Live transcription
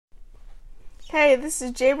Hey, this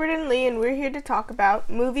is Jaybird and Lee, and we're here to talk about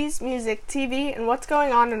movies, music, TV, and what's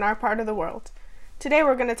going on in our part of the world. Today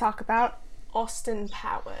we're going to talk about Austin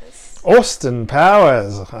Powers. Austin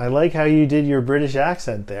Powers. I like how you did your British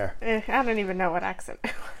accent there. I don't even know what accent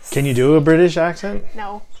it was. Can you do a British accent?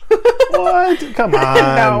 No. What? Come on.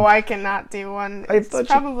 No, I cannot do one. It's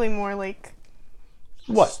probably more like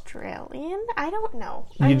what? Australian? I don't know.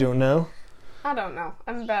 You don't know? I don't know.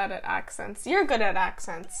 I'm bad at accents. You're good at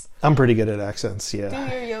accents. I'm pretty good at accents, yeah.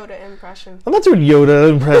 Do your Yoda impression. I'm not doing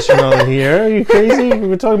Yoda impression on here. Are you crazy?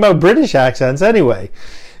 We're talking about British accents anyway.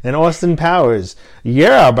 And Austin Powers.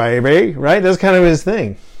 Yeah, baby. Right? That's kind of his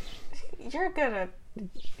thing. You're good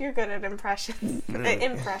at impressions.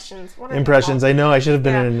 Impressions. What are impressions. I know. I should have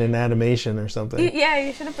been in an animation or something. Yeah,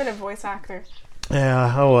 you should have been a voice actor.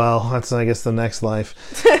 Yeah, oh well. That's, I guess, the next life.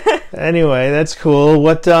 Anyway, that's cool.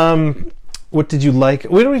 What did you like?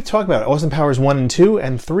 What did we talk about? Austin Powers 1 and 2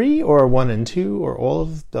 and 3, or 1 and 2, or all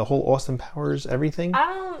of the whole Austin Powers everything?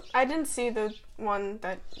 I didn't see the one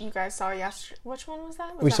that you guys saw yesterday. Which one was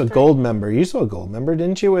that? We saw Goldmember. You saw Goldmember,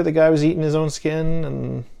 didn't you? Where the guy was eating his own skin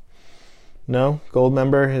and no,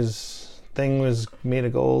 Goldmember, his thing was made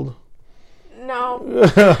of gold. No.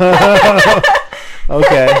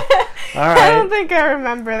 Okay. All right. I don't think I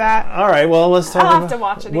remember that. All right. Well, let's talk. I'll have to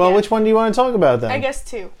watch it again. Well, which one do you want to talk about then? I guess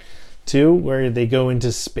 2. 2, where they go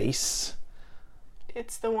into space.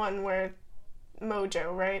 It's the one where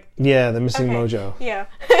Mojo, right? Yeah, the missing Mojo. Yeah.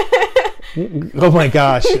 Oh my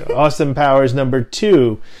gosh, Austin Powers number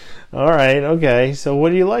 2. All right, okay. So what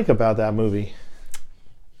do you like about that movie?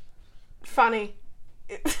 Funny.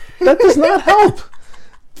 That does not help.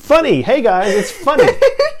 Funny. Hey guys, it's funny.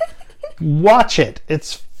 Watch it.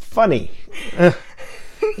 It's funny.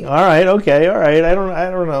 All right, okay, all right. I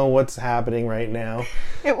don't know what's happening right now.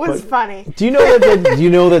 It was funny. Do you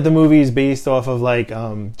know that the movie is based off of like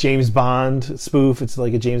James Bond spoof? It's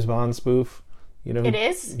like a James Bond spoof. You know? It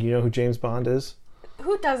is? You know who James Bond is?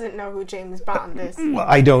 Who doesn't know who James Bond is? Well,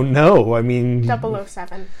 I don't know. I mean,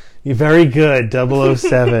 007. You're very good.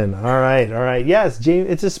 007. All right. Yes,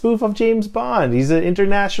 it's a spoof of James Bond. He's an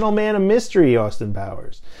international man of mystery, Austin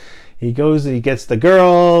Powers. He gets the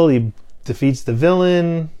girl, he defeats the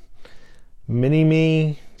villain.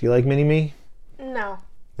 Mini-Me. Do you like Mini-Me? No.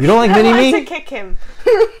 You don't like Mini-Me? I want to kick him.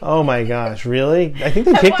 Oh my gosh, really? I think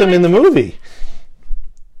they kicked him in the movie.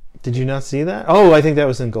 Did you not see that? Oh, I think that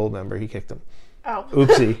was in Goldmember. He kicked him. Oh.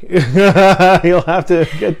 Oopsie. You'll have to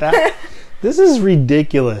get that. This is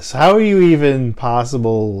ridiculous. How are you even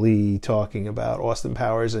possibly talking about Austin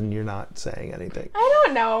Powers and you're not saying anything? I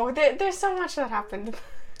don't know. There's so much that happened.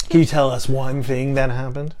 Can you tell us one thing that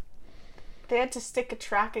happened? They had to stick a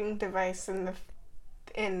tracking device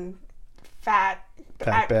in Fat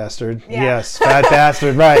Bastard. Yeah. Yes, Fat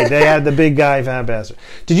Bastard. Right. They had the big guy, Fat Bastard.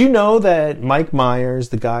 Did you know that Mike Myers,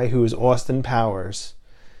 the guy who is Austin Powers,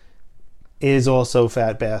 is also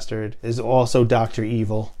Fat Bastard, is also Dr.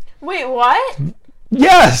 Evil? Wait, what?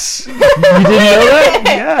 Yes! You didn't know that?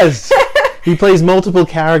 Yes. He plays multiple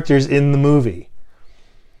characters in the movie.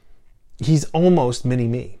 He's almost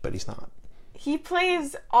Mini-Me, but he's not. He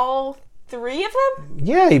plays all 3 of them?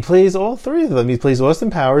 Yeah, he plays all 3 of them. He plays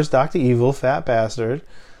Austin Powers, Dr. Evil, Fat Bastard.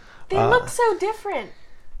 They look so different.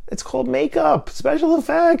 It's called makeup, special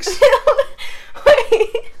effects.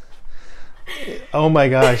 Wait. Oh my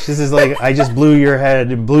gosh, this is like, I just blew your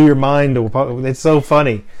head and blew your mind. It's so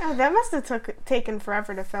funny. Oh, that must have taken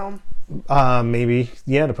forever to film. Maybe,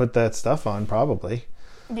 yeah, to put that stuff on, probably.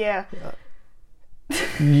 Yeah.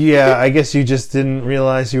 Yeah, I guess you just didn't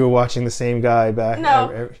realize you were watching the same guy back.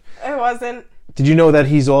 No, I wasn't. Did you know that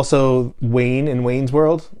he's also Wayne in Wayne's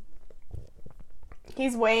World?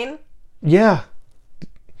 He's Wayne? Yeah.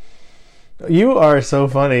 You are so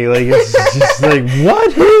funny. Like, it's just like,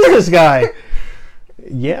 what? Who is this guy?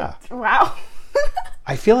 Yeah. Wow.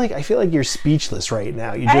 I feel like you're speechless right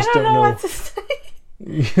now. You just don't know what to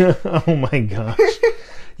say. Oh my gosh.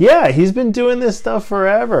 Yeah, he's been doing this stuff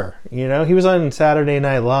forever. You know, he was on Saturday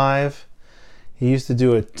Night Live. He used to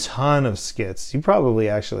do a ton of skits. You probably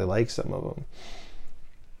actually like some of them.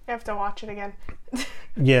 I have to watch it again.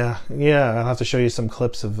 Yeah. I'll have to show you some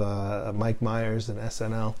clips of Mike Myers and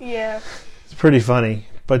SNL. Yeah. It's pretty funny.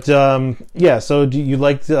 But, yeah, so what'd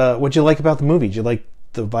you like about the movie? Did you like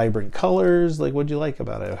the vibrant colors? Like, what'd you like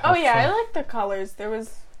about it? Oh, yeah, I like the colors. There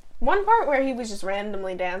was one part where he was just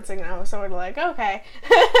randomly dancing, and I was sort of like, okay.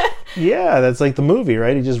 Yeah, that's like the movie,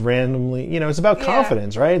 right? He just randomly, it's about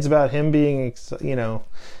confidence, right? It's about him being,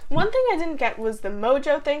 One thing I didn't get was the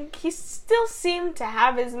mojo thing. He still seemed to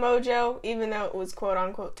have his mojo, even though it was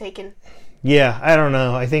quote-unquote taken. Yeah, I don't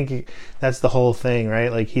know. I think that's the whole thing,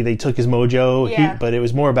 right? Like they took his mojo, Yeah. but it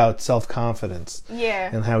was more about self-confidence Yeah.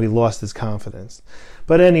 and how he lost his confidence.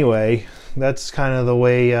 But anyway, that's kind of the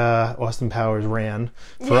way Austin Powers ran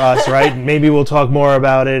for us, right? Maybe we'll talk more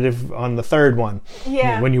about it on the third one.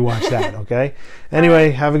 Yeah. When you watch that, okay?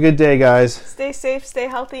 Anyway, have a good day, guys. Stay safe, stay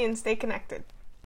healthy, and stay connected.